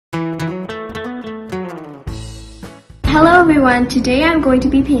Hello everyone, today I'm going to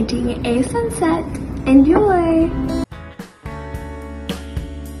be painting a sunset. Enjoy! I'm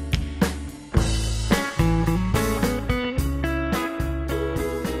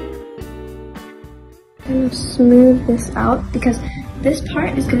going to smooth this out because this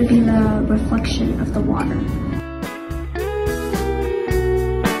part is going to be the reflection of the water.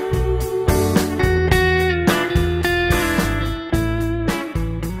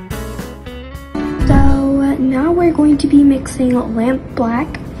 Now we're going to be mixing lamp black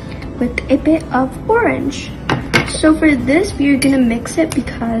with a bit of orange. So for this, we're gonna mix it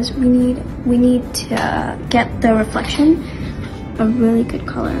because we need to get the reflection a really good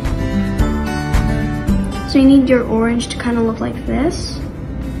color. So you need your orange to kind of look like this,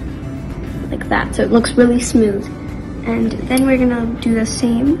 like that, so it looks really smooth. And then we're gonna do the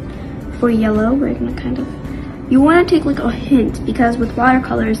same for yellow. We're gonna you want to take like a hint because with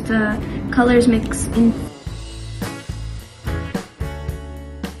watercolors, the colors mix in.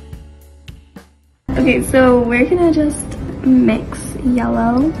 Okay, so we're gonna just mix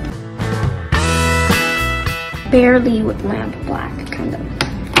yellow barely with lamp black, kind of.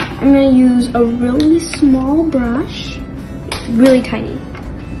 I'm gonna use a really small brush, really tiny.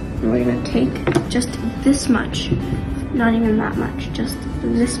 And we're gonna take just this much, not even that much, just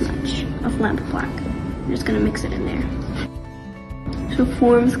this much of lamp black. I'm just gonna mix it in there. So it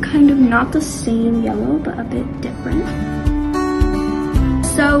forms kind of not the same yellow, but a bit different.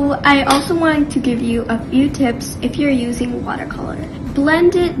 So I also wanted to give you a few tips if you're using watercolor.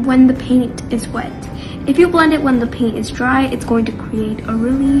 Blend it when the paint is wet. If you blend it when the paint is dry, it's going to create a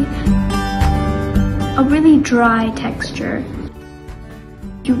really dry texture.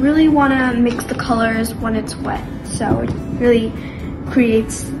 You really want to mix the colors when it's wet, so it really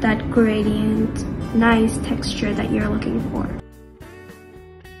creates that gradient, nice texture that you're looking for.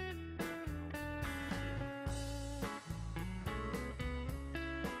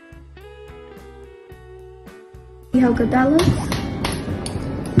 See how good that looks?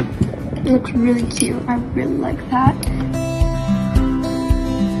 It looks really cute. I really like that.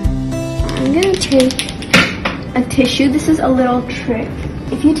 I'm gonna take a tissue. This is a little trick.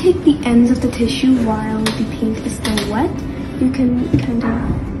 If you take the ends of the tissue while the paint is still wet, you can kind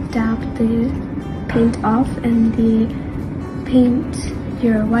of dab the paint off and the paint,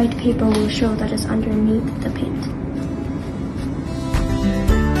 your white paper will show that it's underneath the paint.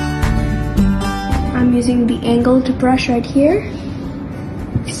 I'm using the angled brush right here.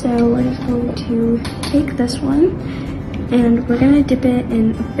 So we're just going to take this one and we're going to dip it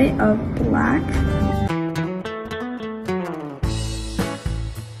in a bit of black.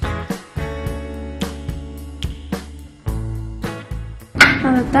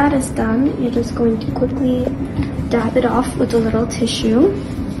 Now that that is done, you're just going to quickly dab it off with a little tissue.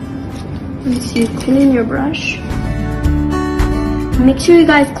 Once you clean your brush, make sure you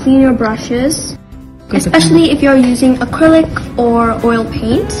guys clean your brushes, especially if you're using acrylic or oil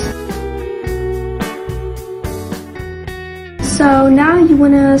paint. So now you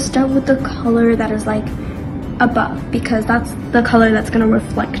want to start with the color that is like above, because that's the color that's going to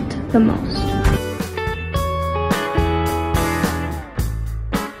reflect the most.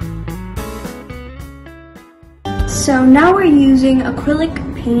 So now we're using acrylic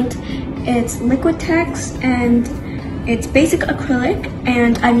paint. It's Liquitex and it's basic acrylic,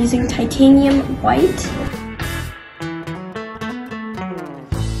 and I'm using titanium white.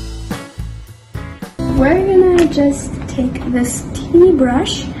 We're gonna just take this teeny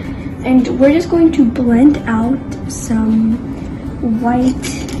brush and we're just going to blend out some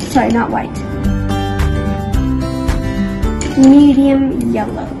medium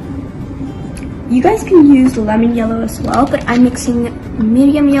yellow. You guys can use lemon yellow as well, but I'm mixing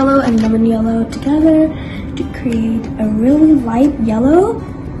medium yellow and lemon yellow together to create a really light yellow.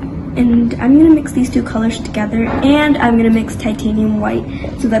 And I'm gonna mix these two colors together, and I'm gonna mix titanium white,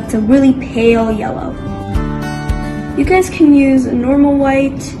 so that's a really pale yellow. You guys can use normal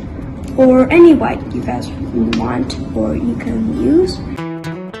white or any white you guys want or you can use.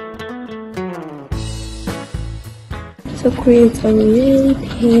 So it creates a really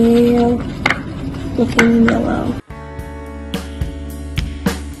pale looking yellow.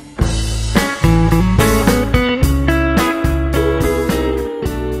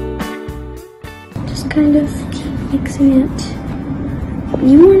 Just kind of keep mixing it.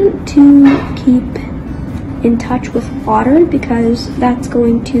 You want to keep in touch with water because that's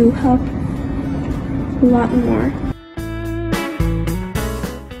going to help a lot more.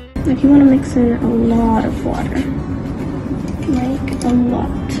 Like, you want to mix in a lot of water, like a lot.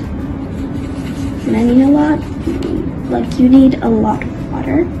 And I mean a lot, like you need a lot of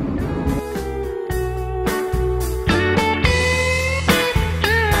water.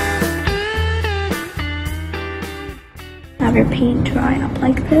 have your paint dry up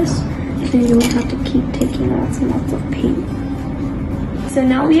like this, so you don't have to keep taking lots and lots of paint. So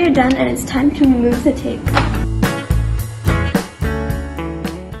now we are done and it's time to remove the tape.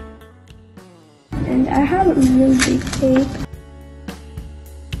 And I have a really big tape.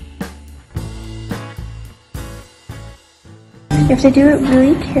 You have to do it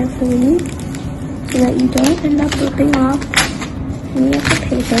really carefully so that you don't end up ripping off any of the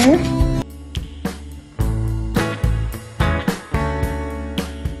paper.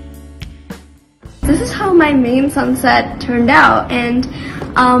 This is how my main sunset turned out, and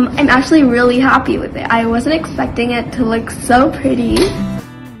I'm actually really happy with it. I wasn't expecting it to look so pretty.